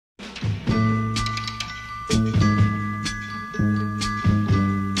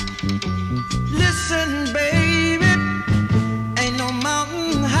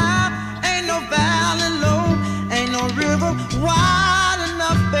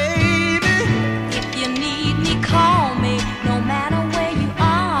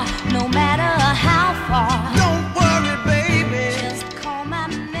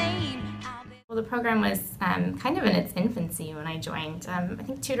program was kind of in its infancy when I joined. I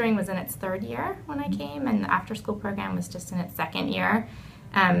think tutoring was in its 3rd year when I came, and the after-school program was just in its 2nd year.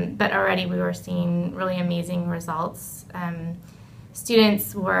 But already we were seeing really amazing results.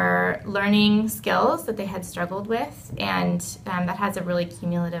 Students were learning skills that they had struggled with, and that has a really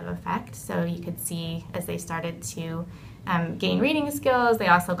cumulative effect. So you could see as they started to gain reading skills, they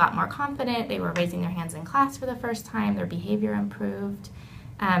also got more confident, they were raising their hands in class for the first time, their behavior improved,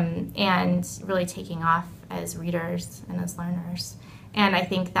 and really taking off as readers and as learners. And I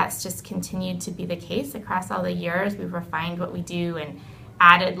think that's just continued to be the case across all the years. We've refined what we do and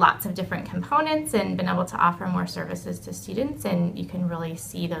added lots of different components and been able to offer more services to students, and you can really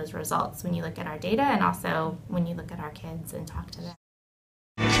see those results when you look at our data and also when you look at our kids and talk to them.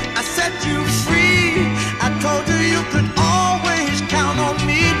 I set you free. I told you you could always count on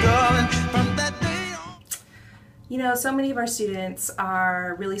me, darling, from that day on. You know, so many of our students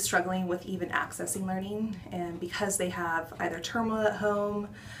are really struggling with even accessing learning, and because they have either turmoil at home,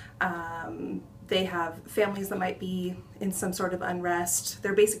 they have families that might be in some sort of unrest,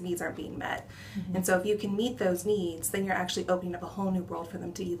 their basic needs aren't being met. And so if you can meet those needs, then you're actually opening up a whole new world for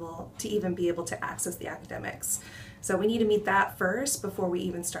them to even be able to access the academics. So we need to meet that first before we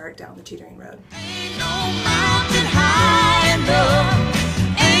even start down the tutoring road. Ain't no mountain high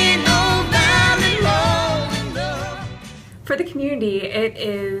enough, ain't no valley low enough. For the community, it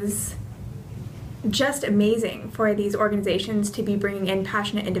is just amazing for these organizations to be bringing in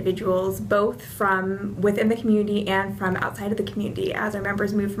passionate individuals, both from within the community and from outside of the community as our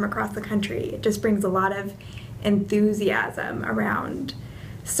members move from across the country. It just brings a lot of enthusiasm around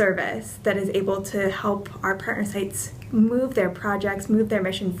service that is able to help our partner sites move their projects, move their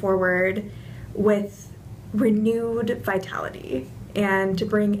mission forward with renewed vitality, and to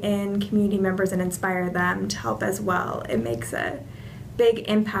bring in community members and inspire them to help as well. It makes a big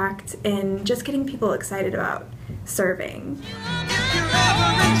impact in just getting people excited about serving. If you're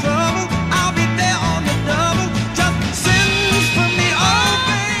ever in trouble, I'll be there on the double. Just send for me, oh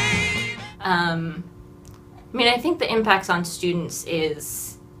babe. I mean, I think the impacts on students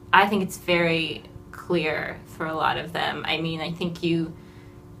is, I think it's very clear for a lot of them. I mean, I think they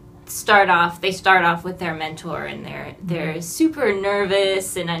start off with their mentor, and they're super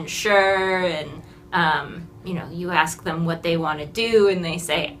nervous and unsure, and you know, you ask them what they want to do and they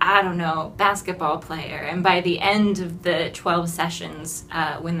say, I don't know, basketball player. And by the end of the 12 sessions,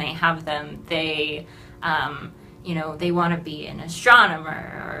 when they have them, they, you know, they want to be an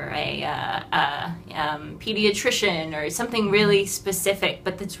astronomer or a pediatrician or something really specific,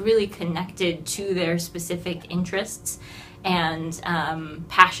 but that's really connected to their specific interests and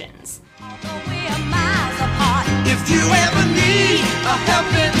passions. If you ever need a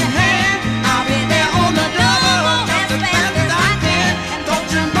helping hand, I'll be there on the double, just as fast as I can. And don't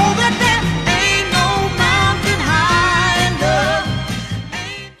you know that there ain't no mountain high enough?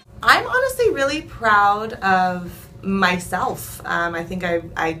 I'm honestly really proud of myself. I think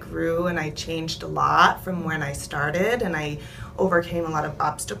I grew and I changed a lot from when I started, and I overcame a lot of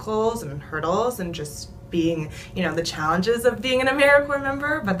obstacles and hurdles and just being, you know, the challenges of being an AmeriCorps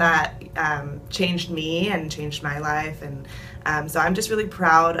member, but that changed me and changed my life. And so I'm just really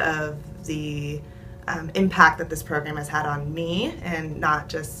proud of the impact that this program has had on me, and not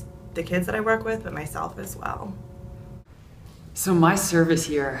just the kids that I work with, but myself as well. So my service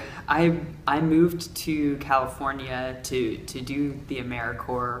here, I moved to California to do the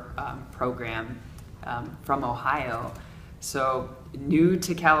AmeriCorps program from Ohio. So new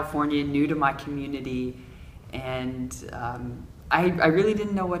to California, new to my community, and I really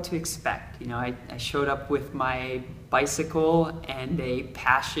didn't know what to expect. You know, I showed up with my bicycle and a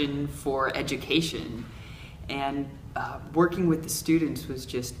passion for education, and working with the students was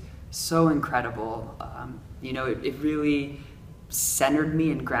just so incredible. You know, it really centered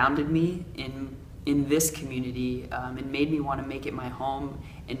me and grounded me in this community, and made me want to make it my home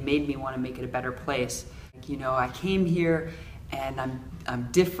and made me want to make it a better place. You know, I came here and I'm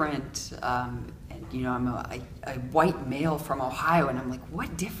different, and you know, I'm a white male from Ohio, and I'm like,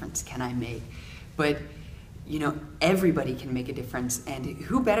 what difference can I make? But you know, everybody can make a difference, and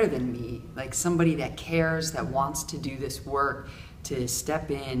who better than me, like somebody that cares, that wants to do this work, to step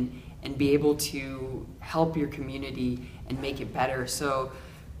in and be able to help your community and make it better. So,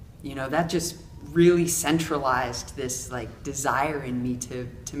 you know, that just really centralized this like desire in me to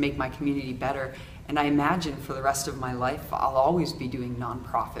make my community better. And I imagine for the rest of my life, I'll always be doing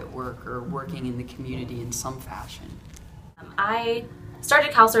nonprofit work or working in the community in some fashion. I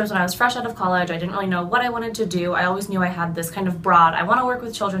started CalSERVES when I was fresh out of college. I didn't really know what I wanted to do. I always knew I had this kind of broad, I want to work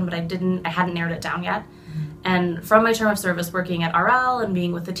with children, but I hadn't narrowed it down yet. And from my term of service working at RL and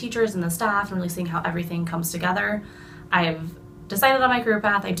being with the teachers and the staff and really seeing how everything comes together, I've decided on my career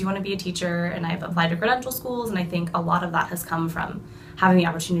path. I do want to be a teacher, and I've applied to credential schools, and I think a lot of that has come from having the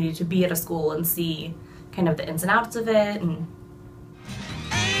opportunity to be at a school and see kind of the ins and outs of it. And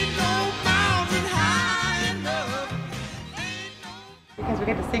because we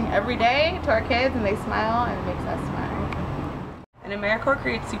get to sing every day to our kids and they smile and it makes us smile. And AmeriCorps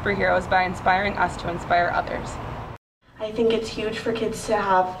creates superheroes by inspiring us to inspire others. I think it's huge for kids to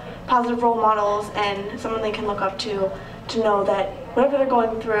have positive role models and someone they can look up to know that whatever they're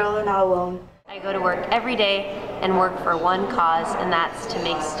going through, they're not alone. I go to work every day and work for one cause, and that's to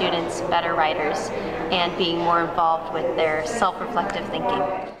make students better writers and being more involved with their self-reflective thinking.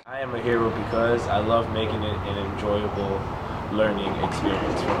 I am a hero because I love making it an enjoyable learning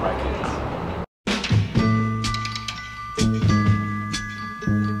experience for my kids.